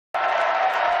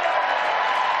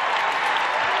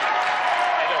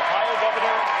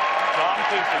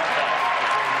Ladies and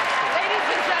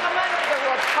gentlemen, the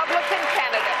Republican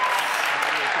candidates.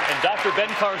 And Dr. Ben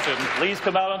Carson, please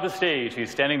come out on the stage.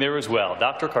 He's standing there as well.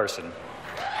 Dr. Carson. And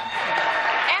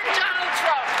Donald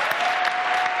Trump.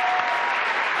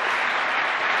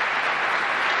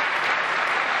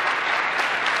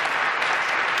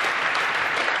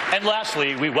 And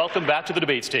lastly, we welcome back to the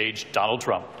debate stage Donald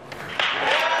Trump.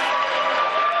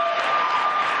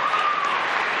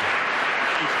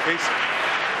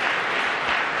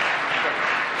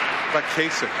 But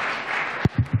Kasich,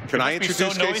 can I introduce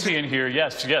Kasich? So noisy in here.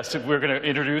 Yes, yes. We're going to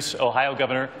introduce Ohio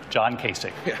Governor John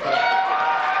Kasich. Yeah.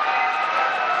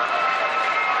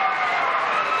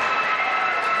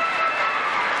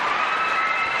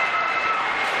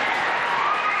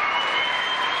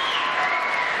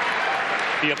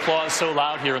 The applause so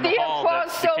loud here in the hall. The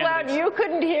applause so loud you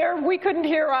couldn't hear, we couldn't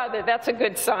hear either. That's a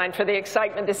good sign for the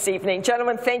excitement this evening.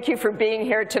 Gentlemen, thank you for being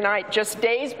here tonight, just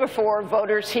days before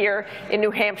voters here in New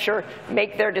Hampshire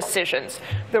make their decisions.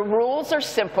 The rules are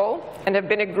simple and have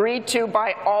been agreed to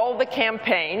by all the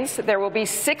campaigns. There will be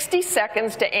 60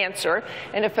 seconds to answer,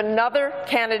 and if another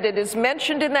candidate is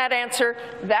mentioned in that answer,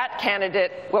 that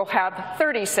candidate will have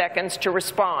 30 seconds to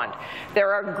respond.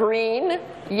 There are green,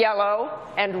 yellow,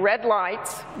 and red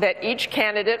lights that each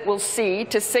candidate will see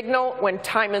to signal when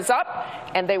time is up,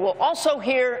 and they will also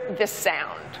hear this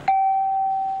sound.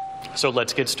 So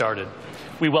let's get started.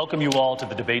 We welcome you all to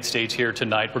the debate stage here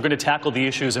tonight. We're going to tackle the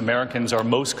issues Americans are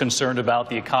most concerned about: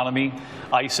 the economy,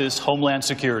 ISIS, homeland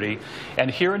security, and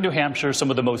here in New Hampshire, some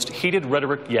of the most heated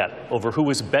rhetoric yet over who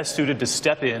is best suited to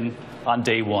step in on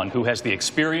day one, who has the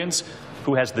experience,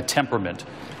 who has the temperament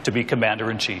to be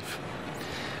commander-in-chief.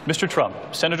 Mr. Trump,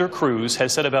 Senator Cruz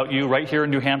has said about you right here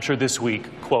in New Hampshire this week,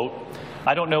 quote,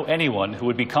 "I don't know anyone who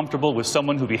would be comfortable with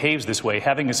someone who behaves this way,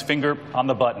 having his finger on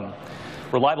the button.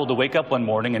 Reliable to wake up one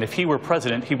morning, and if he were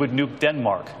president, he would nuke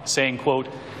Denmark," saying, quote,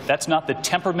 "That's not the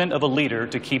temperament of a leader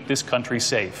to keep this country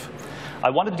safe." I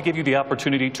wanted to give you the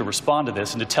opportunity to respond to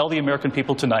this and to tell the American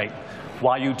people tonight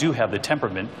why you do have the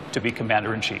temperament to be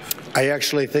commander-in-chief. I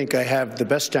actually think I have the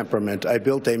best temperament. I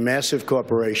built a massive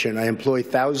corporation. I employ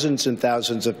thousands and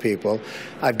thousands of people.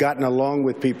 I've gotten along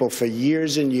with people for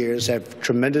years and years, have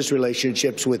tremendous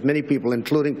relationships with many people,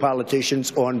 including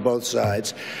politicians on both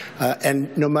sides.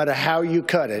 And no matter how you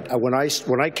cut it, when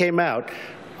I came out,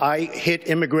 I hit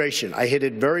immigration. I hit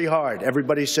it very hard.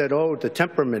 Everybody said, oh, the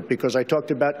temperament, because I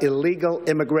talked about illegal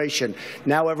immigration.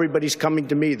 Now everybody's coming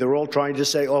to me. They're all trying to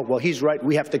say, oh, well, he's right.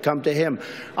 We have to come to him.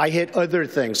 I hit other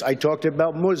things. I talked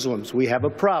about Muslims. We have a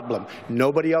problem.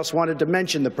 Nobody else wanted to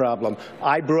mention the problem.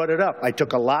 I brought it up. I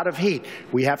took a lot of heat.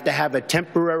 We have to have a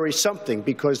temporary something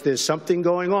because there's something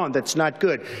going on that's not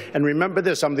good. And remember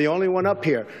this, I'm the only one up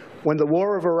here. When the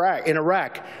war of in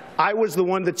Iraq, I was the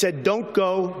one that said, don't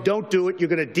go, don't do it, you're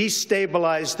going to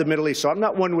destabilize the Middle East. So I'm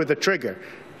not one with a trigger.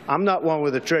 I'm not one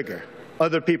with a trigger.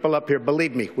 Other people up here,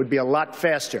 believe me, would be a lot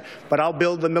faster. But I'll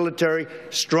build the military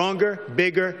stronger,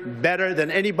 bigger, better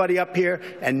than anybody up here,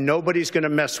 and nobody's going to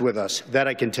mess with us. That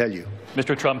I can tell you.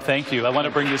 Mr. Trump, thank you. I want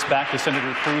to bring this back to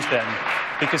Senator Cruz then,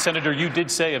 because, Senator, you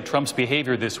did say of Trump's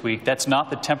behavior this week, that's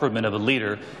not the temperament of a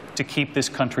leader to keep this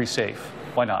country safe.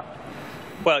 Why not?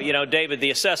 Well, you know, David, the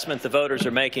assessment the voters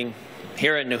are making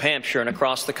here in New Hampshire and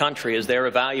across the country is they're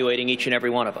evaluating each and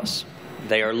every one of us.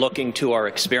 They are looking to our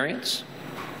experience.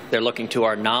 They're looking to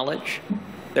our knowledge.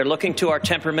 They're looking to our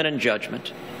temperament and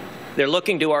judgment. They're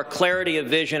looking to our clarity of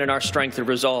vision and our strength of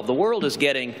resolve. The world is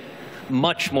getting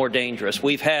much more dangerous.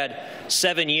 We've had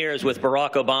 7 years with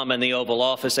Barack Obama in the Oval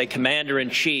Office, a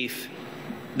commander-in-chief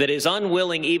that is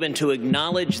unwilling even to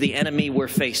acknowledge the enemy we're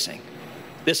facing.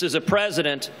 This is a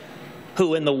president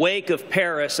who, in the wake of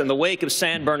Paris and the wake of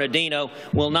San Bernardino,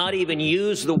 will not even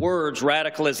use the words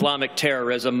radical Islamic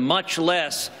terrorism, much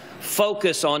less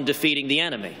focus on defeating the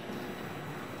enemy.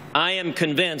 I am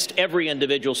convinced every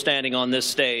individual standing on this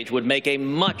stage would make a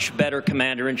much better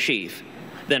commander-in-chief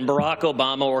than Barack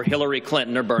Obama or Hillary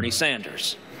Clinton or Bernie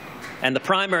Sanders. And the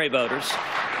primary voters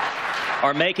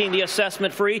are making the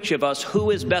assessment for each of us who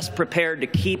is best prepared to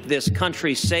keep this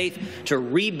country safe, to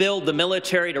rebuild the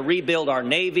military, to rebuild our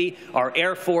Navy, our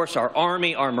Air Force, our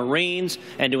Army, our Marines,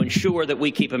 and to ensure that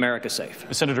we keep America safe.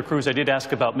 Senator Cruz, I did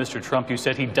ask about Mr. Trump. You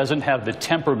said he doesn't have the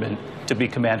temperament to be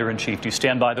commander-in-chief. Do you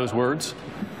stand by those words?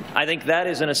 I think that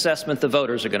is an assessment the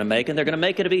voters are going to make, and they're going to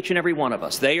make it of each and every one of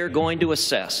us. They are going to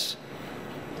assess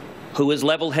who is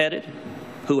level-headed,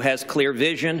 who has clear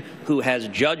vision, who has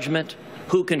judgment,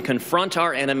 who can confront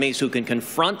our enemies, who can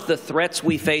confront the threats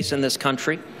we face in this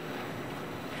country,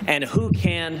 and who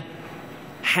can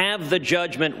have the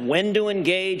judgment when to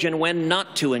engage and when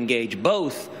not to engage,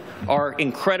 both are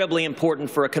incredibly important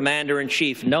for a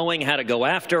commander-in-chief, knowing how to go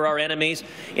after our enemies.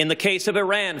 In the case of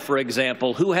Iran, for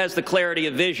example, who has the clarity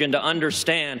of vision to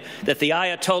understand that the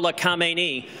Ayatollah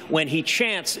Khamenei, when he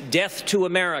chants death to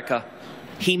America,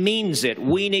 he means it.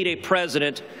 We need a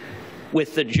president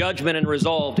with the judgment and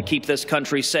resolve to keep this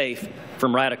country safe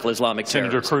from radical Islamic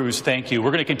terrorists. Senator Cruz, thank you.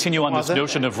 We're going to continue on this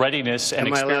notion of readiness and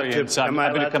experience. Am I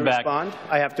allowed to come back. Respond?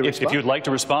 I have to respond. If you'd like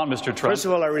to respond, Mr. Trump. First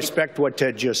of all, I respect what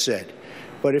Ted just said.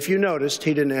 But if you noticed,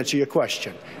 he didn't answer your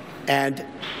question. And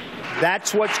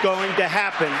that's what's going to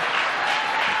happen.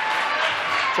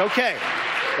 It's okay.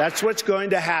 That's what's going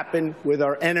to happen with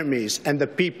our enemies and the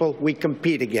people we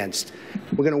compete against.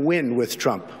 We're going to win with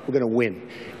Trump. We're going to win.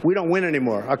 We don't win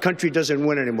anymore. Our country doesn't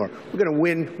win anymore. We're going to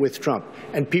win with Trump.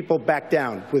 And people back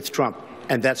down with Trump.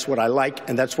 And that's what I like,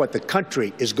 and that's what the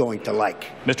country is going to like.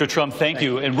 Mr. Trump, thank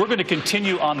you. And we're going to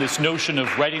continue on this notion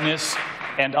of readiness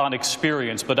and on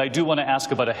experience. But I do want to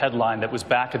ask about a headline that was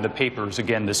back in the papers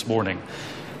again this morning.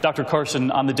 Dr.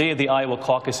 Carson, on the day of the Iowa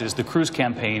caucuses, the Cruz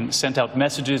campaign sent out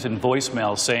messages and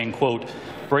voicemails saying, quote,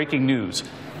 breaking news.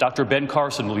 Dr. Ben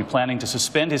Carson will be planning to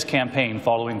suspend his campaign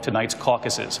following tonight's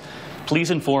caucuses. Please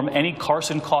inform any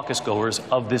Carson caucus goers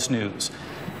of this news.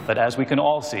 But as we can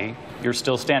all see, you're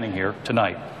still standing here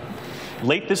tonight.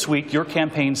 Late this week, your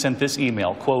campaign sent this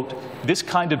email, quote, this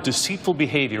kind of deceitful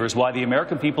behavior is why the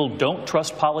American people don't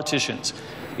trust politicians.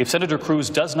 If Senator Cruz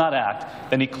does not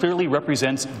act, then he clearly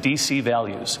represents D.C.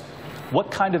 values. What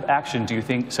kind of action do you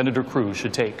think Senator Cruz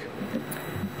should take?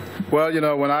 Well, you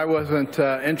know, when I wasn't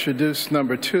introduced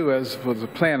number 2, as was the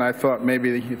plan, I thought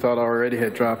maybe he thought I already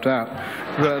had dropped out.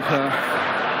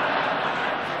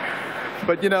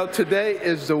 But you know, today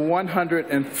is the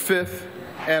 105th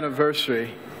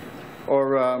anniversary,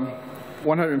 or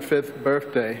 105th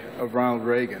birthday of Ronald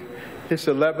Reagan. His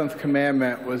 11th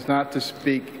commandment was not to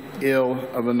speak ill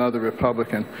of another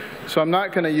Republican. So I'm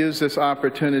not going to use this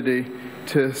opportunity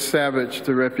to savage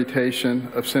the reputation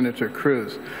of Senator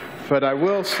Cruz. But I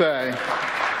will say,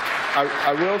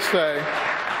 I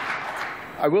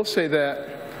will say that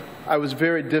I was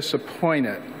very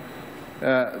disappointed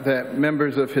that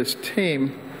members of his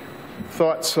team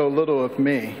thought so little of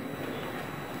me,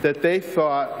 that they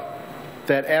thought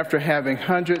that after having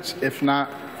hundreds, if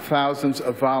not thousands,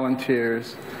 of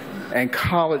volunteers and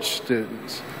college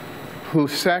students who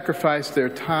sacrificed their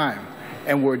time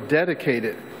and were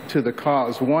dedicated to the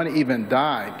cause, one even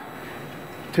died,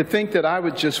 to think that I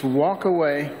would just walk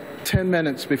away 10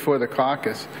 minutes before the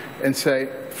caucus and say,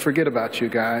 forget about you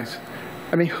guys.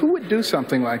 I mean, who would do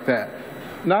something like that?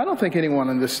 No, I don't think anyone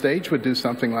on this stage would do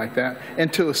something like that.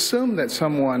 And to assume that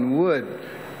someone would,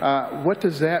 what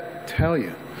does that tell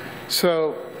you?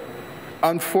 So,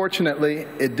 unfortunately,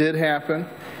 it did happen.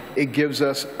 It gives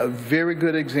us a very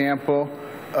good example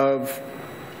of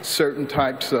certain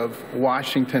types of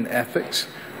Washington ethics.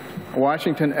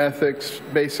 Washington ethics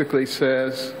basically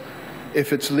says,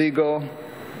 if it's legal,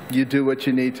 you do what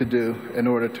you need to do in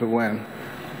order to win.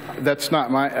 That's not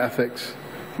my ethics.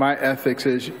 My ethics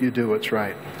is you do what's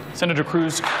right. Senator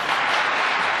Cruz. Dr.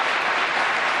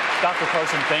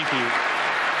 Carson, thank you.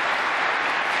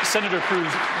 Senator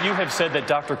Cruz, you have said that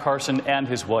Dr. Carson and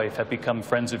his wife have become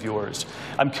friends of yours.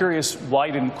 I'm curious why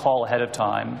you didn't call ahead of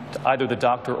time to either the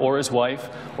doctor or his wife,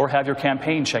 or have your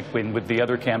campaign check in with the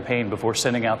other campaign before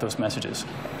sending out those messages.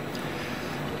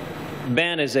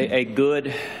 Ben is a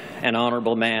good and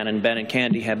honorable man, and Ben and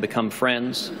Candy have become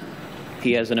friends.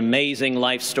 He has an amazing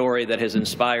life story that has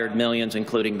inspired millions,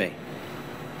 including me.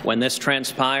 When this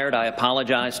transpired, I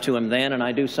apologized to him then, and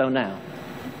I do so now.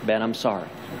 Ben, I'm sorry.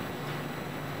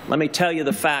 Let me tell you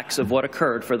the facts of what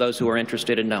occurred for those who are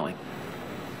interested in knowing.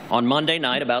 On Monday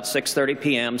night, about 6:30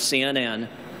 p.m., CNN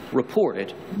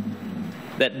reported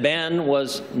that Ben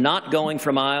was not going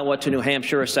from Iowa to New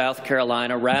Hampshire or South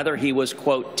Carolina. Rather, he was,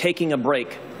 quote, taking a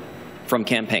break from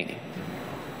campaigning.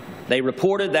 They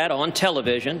reported that on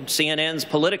television. CNN's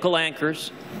political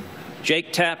anchors,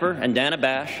 Jake Tapper and Dana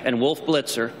Bash and Wolf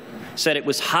Blitzer, said it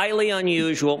was highly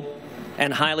unusual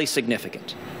and highly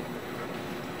significant.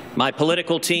 My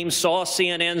political team saw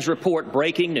CNN's report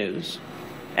breaking news,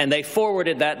 and they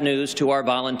forwarded that news to our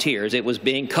volunteers. It was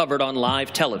being covered on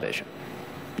live television.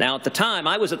 Now, at the time,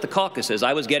 I was at the caucuses.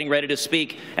 I was getting ready to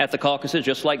speak at the caucuses,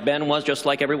 just like Ben was, just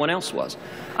like everyone else was.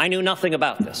 I knew nothing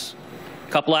about this.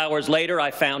 A couple hours later,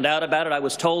 I found out about it. I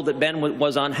was told that Ben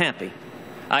was unhappy.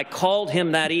 I called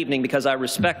him that evening because I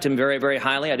respect him very, very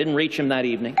highly. I didn't reach him that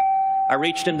evening. I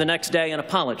reached him the next day and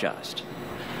apologized.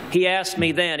 He asked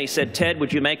me then, he said, Ted,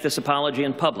 would you make this apology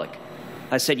in public?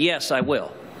 I said, yes, I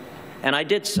will. And I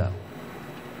did so.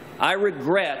 I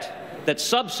regret that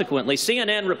subsequently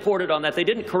CNN reported on that. They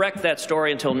didn't correct that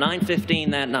story until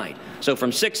 9:15 that night. So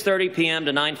from 6:30 p.m.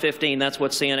 to 9:15, that's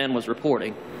what CNN was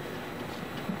reporting.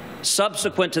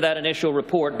 Subsequent to that initial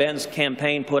report, Ben's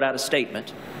campaign put out a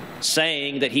statement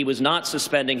saying that he was not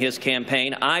suspending his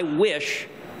campaign. I wish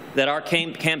that our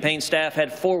campaign staff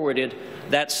had forwarded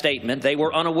that statement. They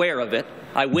were unaware of it.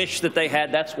 I wish that they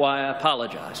had. That's why I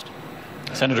apologized.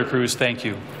 Senator Cruz, thank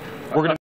you. We're going to